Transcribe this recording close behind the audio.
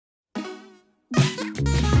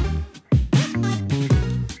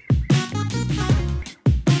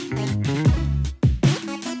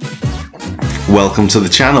Welcome to the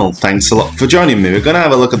channel. Thanks a lot for joining me. We're going to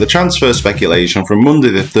have a look at the transfer speculation from Monday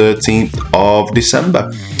the 13th of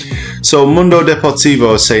December. So Mundo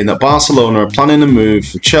Deportivo is saying that Barcelona are planning a move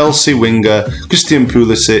for Chelsea winger Christian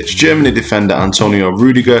Pulisic, Germany defender Antonio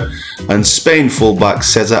Rudiger and Spain fullback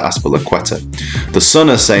Cesar Azpilicueta. The Sun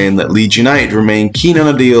are saying that Leeds United remain keen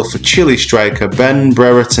on a deal for Chile striker Ben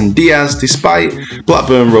Brereton Diaz despite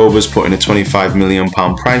Blackburn Rovers putting a £25 million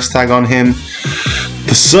price tag on him.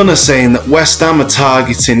 The Sun are saying that West Ham are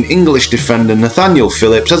targeting English defender Nathaniel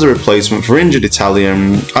Phillips as a replacement for injured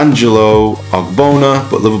Italian Angelo Ogbonna,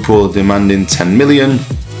 but Liverpool are demanding £10 million.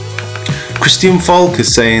 Christian Falk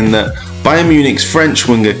is saying that Bayern Munich's French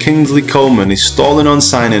winger Kingsley Coman is stalling on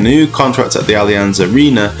signing a new contract at the Allianz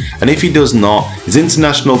Arena, and if he does not, his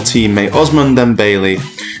international teammate Ousmane Dembele,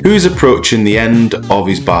 who is approaching the end of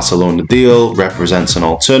his Barcelona deal, represents an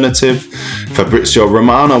alternative. Fabrizio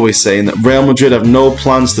Romano is saying that Real Madrid have no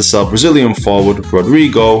plans to sell Brazilian forward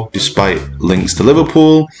Rodrigo, despite links to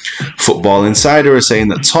Liverpool. Football Insider is saying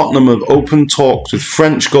that Tottenham have opened talks with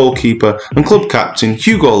French goalkeeper and club captain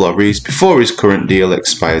Hugo Lloris before his current deal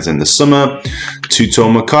expires in the summer.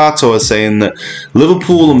 Tutto Mercato are saying that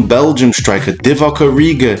Liverpool and Belgium striker Divock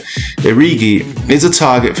Origi is a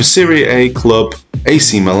target for Serie A club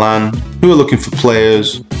AC Milan, who are looking for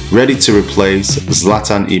players ready to replace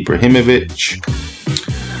Zlatan Ibrahimovic.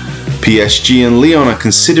 PSG and Lyon are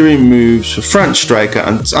considering moves for French striker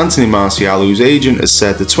Anthony Martial, whose agent has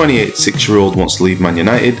said the 26-year-old wants to leave Man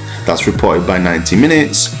United. That's reported by 90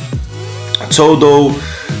 Minutes. Todo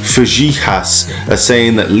Fujihas are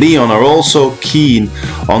saying that Lyon are also keen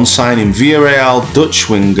on signing Villarreal Dutch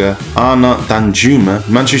winger Arnaud Danjuma.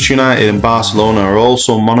 Manchester United and Barcelona are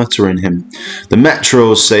also monitoring him. The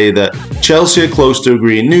Metros say that Chelsea are close to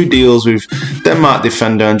agreeing new deals with Denmark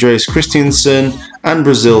defender Andreas Christensen and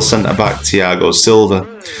Brazil centre-back Thiago Silva.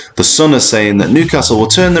 The Sun are saying that Newcastle will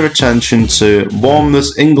turn their attention to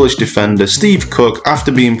Bournemouth's English defender Steve Cook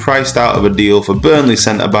after being priced out of a deal for Burnley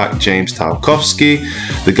centre-back James Tarkowski.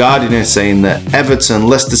 The Guardian is saying that Everton,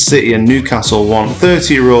 Leicester City and Newcastle want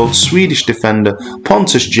 30-year-old Swedish defender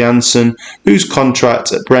Pontus Jansson, whose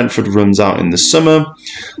contract at Brentford runs out in the summer.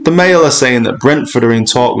 The Mail are saying that Brentford are in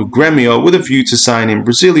talk with Gremio with a view to signing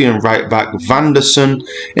Brazilian right-back Vanderson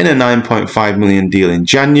in a £9.5 million deal in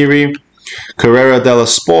January. Correia dello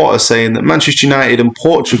Sport are saying that Manchester United and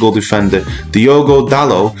Portugal defender Diogo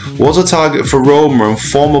Dalot was a target for Roma and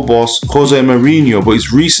former boss Jose Mourinho, but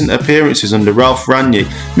his recent appearances under Ralph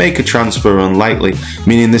Rangnick make a transfer unlikely,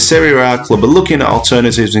 meaning the Serie A club are looking at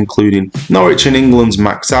alternatives including Norwich and England's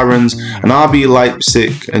Max Aarons and RB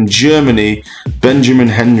Leipzig and Germany Benjamin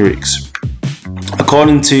Henrichs.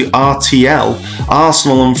 According to RTL,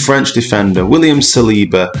 Arsenal and French defender William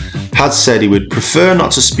Saliba had said he would prefer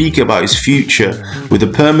not to speak about his future, with a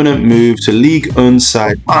permanent move to Ligue 1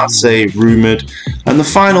 side Marseille rumoured. And the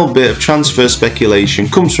final bit of transfer speculation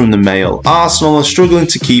comes from the Mail. Arsenal are struggling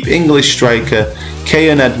to keep English striker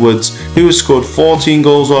Kane Edwards, who has scored 14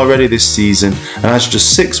 goals already this season and has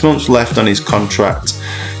just 6 months left on his contract.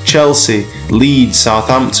 Chelsea, Leeds,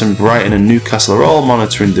 Southampton, Brighton and Newcastle are all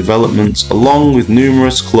monitoring developments, along with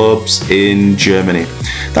numerous clubs in Germany.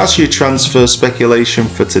 That's your transfer speculation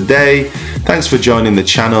for today. Thanks for joining the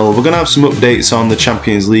channel. We're going to have some updates on the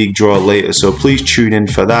Champions League draw later, so please tune in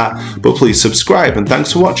for that. But please subscribe and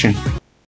thanks for watching.